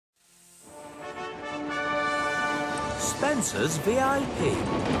Spencer's VIP.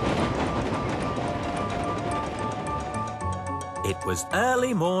 It was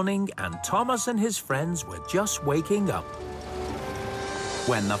early morning and Thomas and his friends were just waking up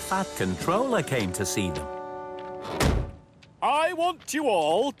when the Fat Controller came to see them. I want you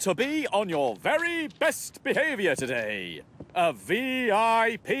all to be on your very best behaviour today. A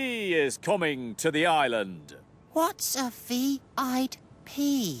VIP is coming to the island. What's a VIP?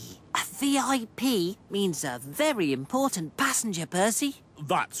 A VIP means a very important passenger, Percy.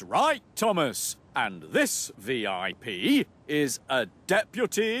 That's right, Thomas. And this VIP is a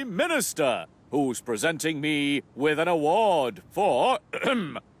deputy minister who's presenting me with an award for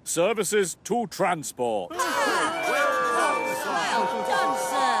services to transport. Well done,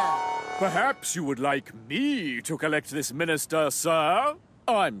 sir. Perhaps you would like me to collect this minister, sir?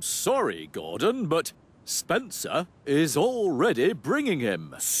 I'm sorry, Gordon, but Spencer is already bringing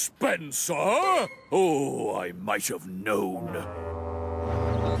him. Spencer? Oh, I might have known.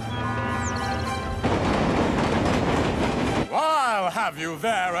 I'll have you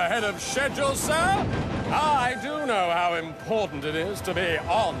there ahead of schedule, sir. I do know how important it is to be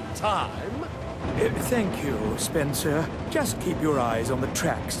on time. Thank you, Spencer. Just keep your eyes on the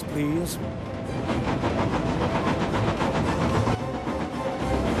tracks, please.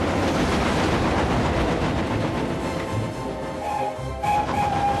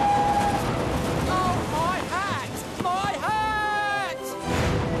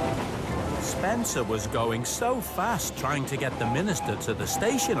 Spencer was going so fast trying to get the minister to the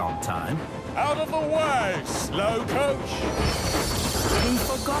station on time. Out of the way, slow coach! He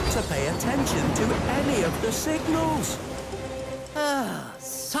forgot to pay attention to any of the signals. Oh,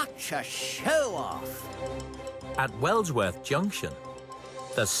 such a show-off. At Wellsworth Junction,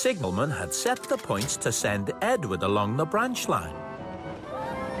 the signalman had set the points to send Edward along the branch line.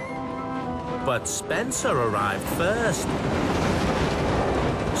 But Spencer arrived first.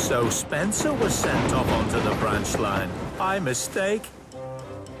 So Spencer was sent off onto the branch line by mistake.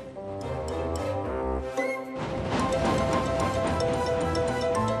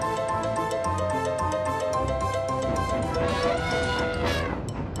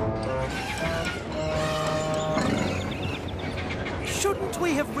 Shouldn't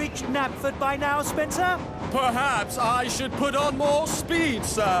we have reached Knapford by now, Spencer? Perhaps I should put on more speed,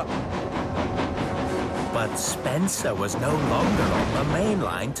 sir. But Spencer was no longer on the main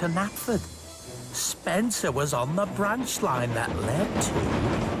line to Knapford. Spencer was on the branch line that led to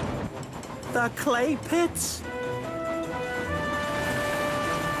the clay pits.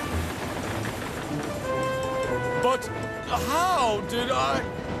 But how did I...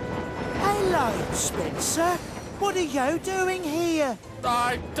 Hello, Spencer. What are you doing here?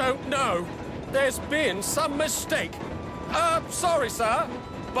 I don't know. There's been some mistake. Sorry, sir.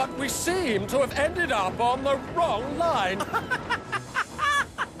 But we seem to have ended up on the wrong line.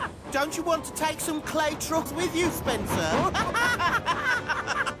 Don't you want to take some clay trucks with you, Spencer?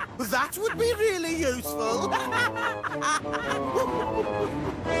 That would be really useful.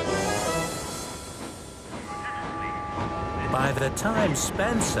 By the time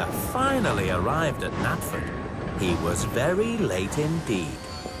Spencer finally arrived at Knapford, he was very late indeed.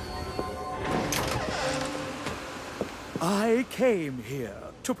 I came here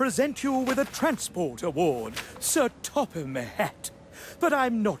to present you with a transport award, Sir Topham Hatt. But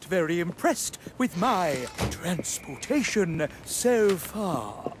I'm not very impressed with my transportation so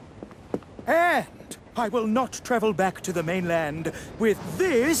far. And I will not travel back to the mainland with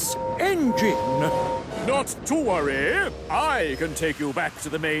this engine. Not to worry. I can take you back to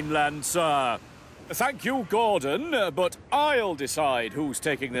the mainland, sir. Thank you, Gordon, but I'll decide who's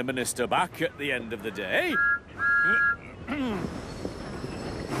taking the minister back at the end of the day.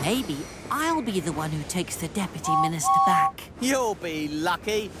 Maybe I'll be the one who takes the deputy minister back. You'll be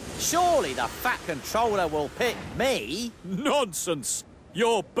lucky. Surely the Fat Controller will pick me. Nonsense!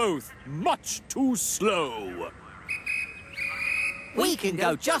 You're both much too slow. We can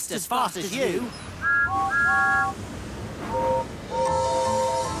go just as fast as you.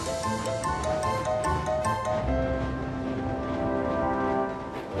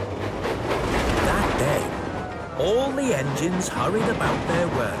 That day, all the engines hurried about their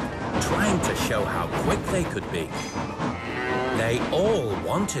work, trying to show how quick they could be. They all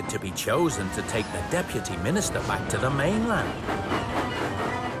wanted to be chosen to take the deputy minister back to the mainland.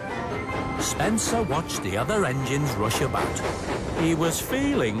 Spencer watched the other engines rush about. He was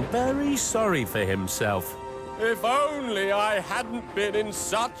feeling very sorry for himself. If only I hadn't been in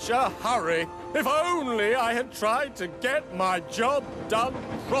such a hurry. If only I had tried to get my job done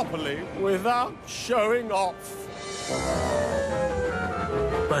properly without showing off.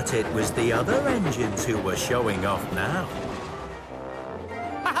 But it was the other engines who were showing off now.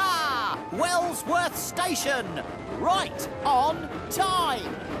 Ha-ha! Wellsworth Station! Right on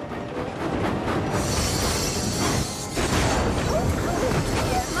time!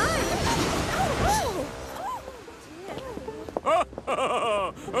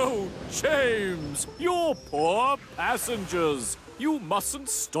 Oh, James, your poor passengers. You mustn't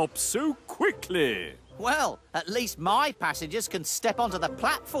stop so quickly. Well, at least my passengers can step onto the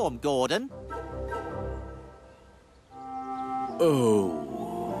platform, Gordon. Oh.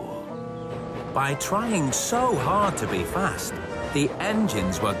 By trying so hard to be fast, the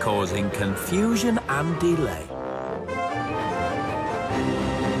engines were causing confusion and delay.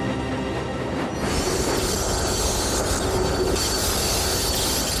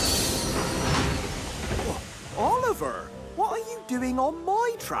 Oliver, what are you doing on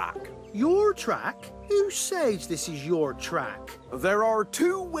my track? Your track? Who says this is your track? There are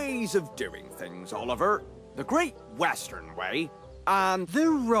two ways of doing things, Oliver. The Great Western Way and The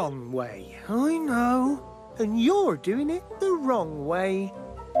wrong way, I know. And you're doing it the wrong way.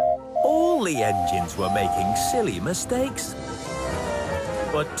 All the engines were making silly mistakes.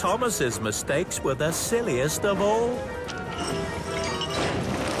 But Thomas's mistakes were the silliest of all.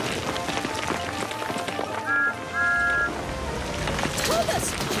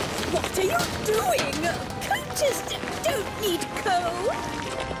 Thomas, what are you doing? Coaches don't need coal.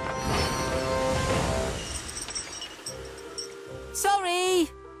 Sorry.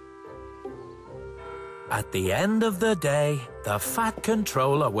 At the end of the day, the Fat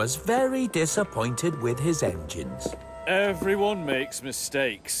Controller was very disappointed with his engines. Everyone makes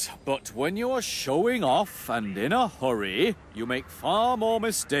mistakes, but when you're showing off and in a hurry, you make far more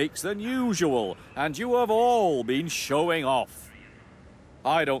mistakes than usual, and you have all been showing off.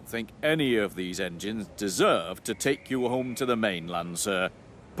 I don't think any of these engines deserve to take you home to the mainland, sir.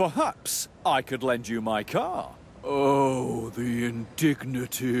 Perhaps I could lend you my car. Oh, the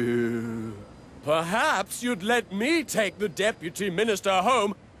indignity. Perhaps you'd let me take the Deputy Minister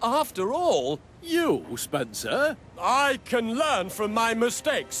home. After all, You, Spencer? I can learn from my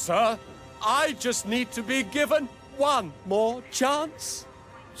mistakes, sir. I just need to be given one more chance.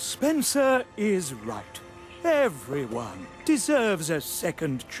 Spencer is right. Everyone deserves a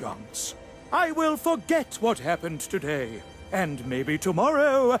second chance. I will forget what happened today. And maybe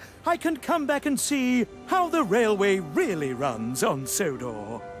tomorrow I can come back and see how the railway really runs on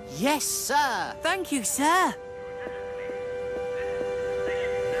Sodor. Yes, sir. Thank you, sir.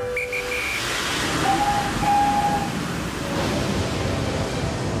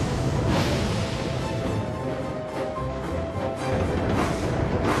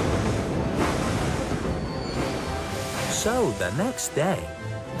 So the next day,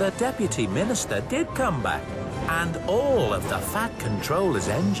 the Deputy Minister did come back, and all of the Fat Controller's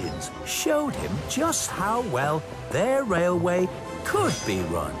engines showed him just how well their railway could be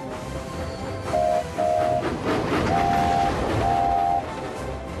run.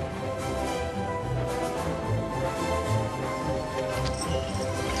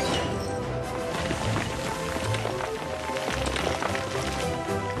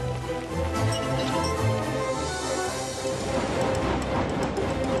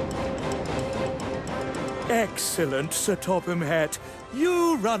 Excellent, Sir Topham Hatt.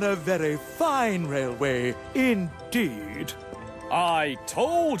 You run a very fine railway indeed. I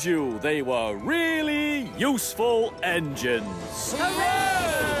told you they were really useful engines.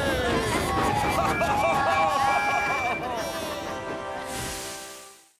 Hooray!